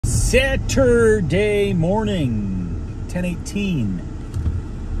Saturday morning, 10:18,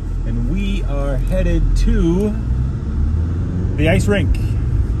 and we are headed to the ice rink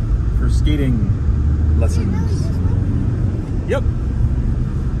for skating lessons. Yep.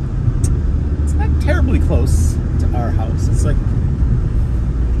 It's not terribly close to our house. It's like,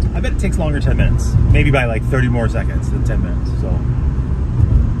 I bet it takes longer than 10 minutes. Maybe by like 30 more seconds than 10 minutes. So,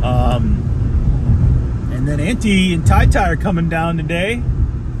 and then Auntie and Tai Tai are coming down today.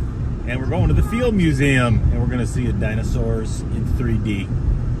 And we're going to the Field Museum. And we're going to see dinosaurs in 3D.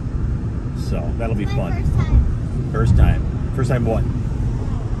 So, that'll be fun. First time. First time what?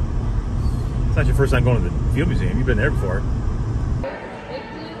 It's not your first time going to the Field Museum. You've been there before.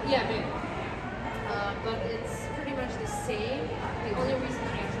 Yeah, big. But it's pretty much the same. The only reason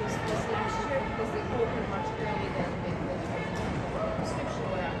I chose this last year because they opened much earlier than the restriction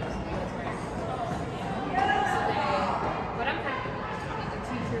where I was today. But I'm happy with it. I mean, the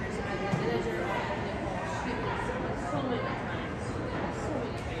teachers and the manager and the people so many times. So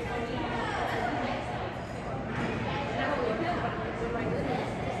many times. Not only him, but when my goodness.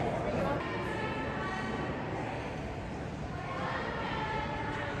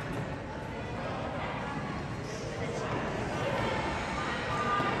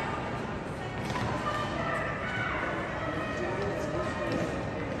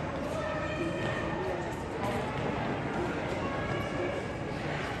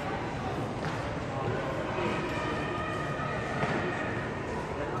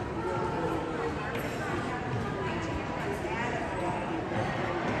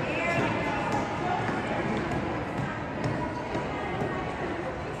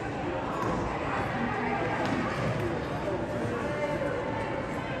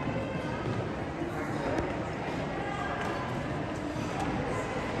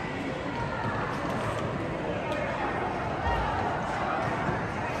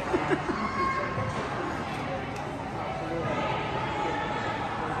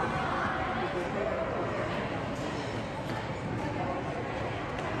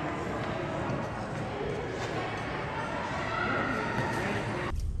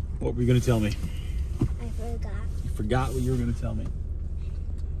 What were you going to tell me? I forgot. You forgot what you were going to tell me.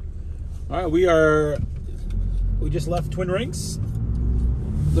 All right, we just left Twin Rinks.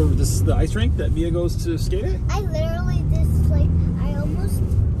 The ice rink that Mia goes to skate at. I literally just I almost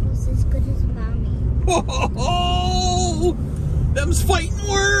was as good as mommy. Oh, them's fighting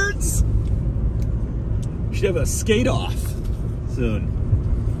words. We should have a skate off soon.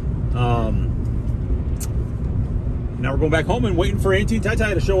 Now we're going back home and waiting for Auntie and Tai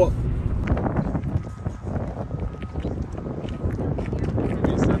Tai to show up.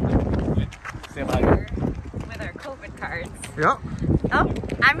 With our COVID cards. Yep. Oh,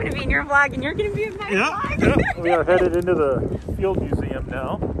 I'm going to be in your vlog and you're going to be in my vlog. Yep. We are headed into the Field Museum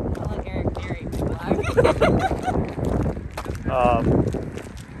now. I'll let Eric narrate my vlog.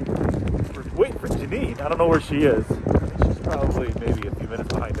 We're waiting for Janine. I don't know where she is. She's probably maybe a few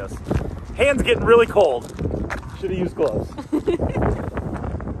minutes behind us. Hands getting really cold. Should have used gloves.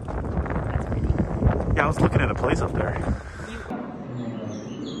 Yeah, I was looking at a place up there.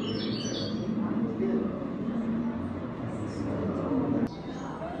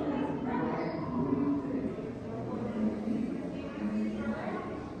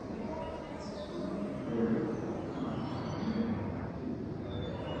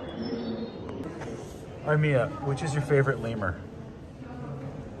 All right, Mia, which is your favorite lemur?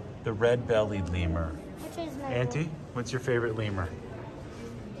 The red-bellied lemur. Which is my Auntie, what's your favorite lemur?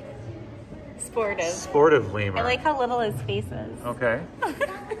 Sportive. Sportive lemur. I like how little his face is. Okay.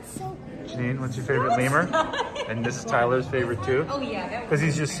 That's so Janine, what's your favorite lemur? And this is Tyler's favorite too? Oh yeah. Because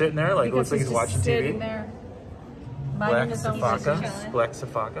he's just sitting there, like, looks like he's watching TV. There. Black Sifaka. Black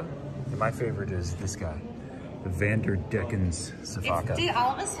Sifaka. And my favorite is this guy, the Vanderdeckens Sifaka. Did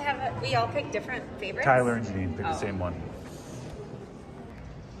all of us we all picked different favorites? Tyler and Janine picked the same one.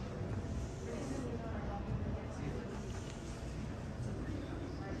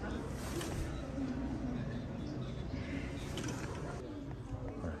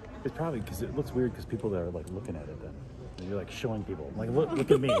 It's probably because it looks weird because people that are like looking at it then. And you're like showing people. Like, look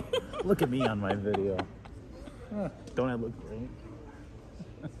at me. Look at me on my video. Don't I look great?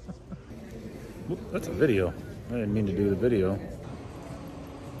 Whoop, that's a video. I didn't mean to do the video.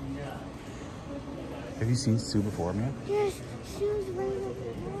 Have you seen Sue before, man? Yes, she was right over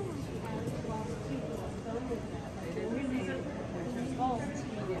there.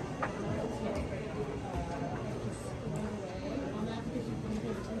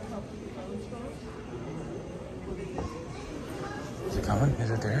 Is it coming?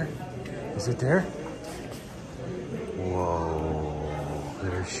 Is it there? Is it there? Whoa.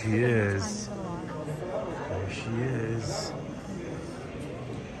 There There she is. There she is.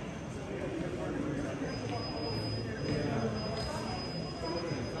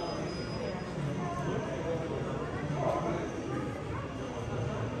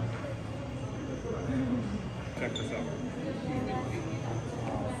 Check this out.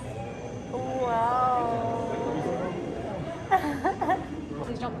 Wow.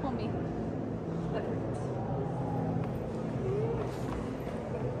 Please don't pull me. That hurts.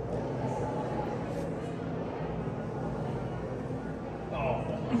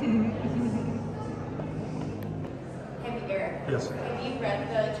 Have you, Eric? Yes. Have you read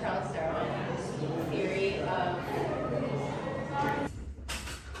the Charles Darwin theory of...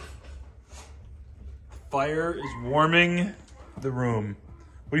 Fire is warming the room.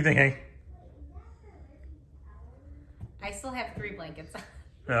 What do you think, Hank? I still have 3 blankets on.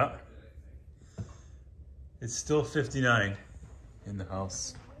 Yeah. It's still 59 in the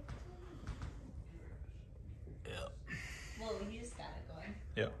house. Yeah. Well, you just got it going.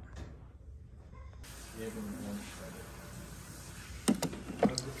 Yeah.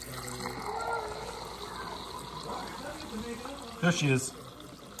 There she is.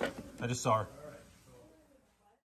 I just saw her.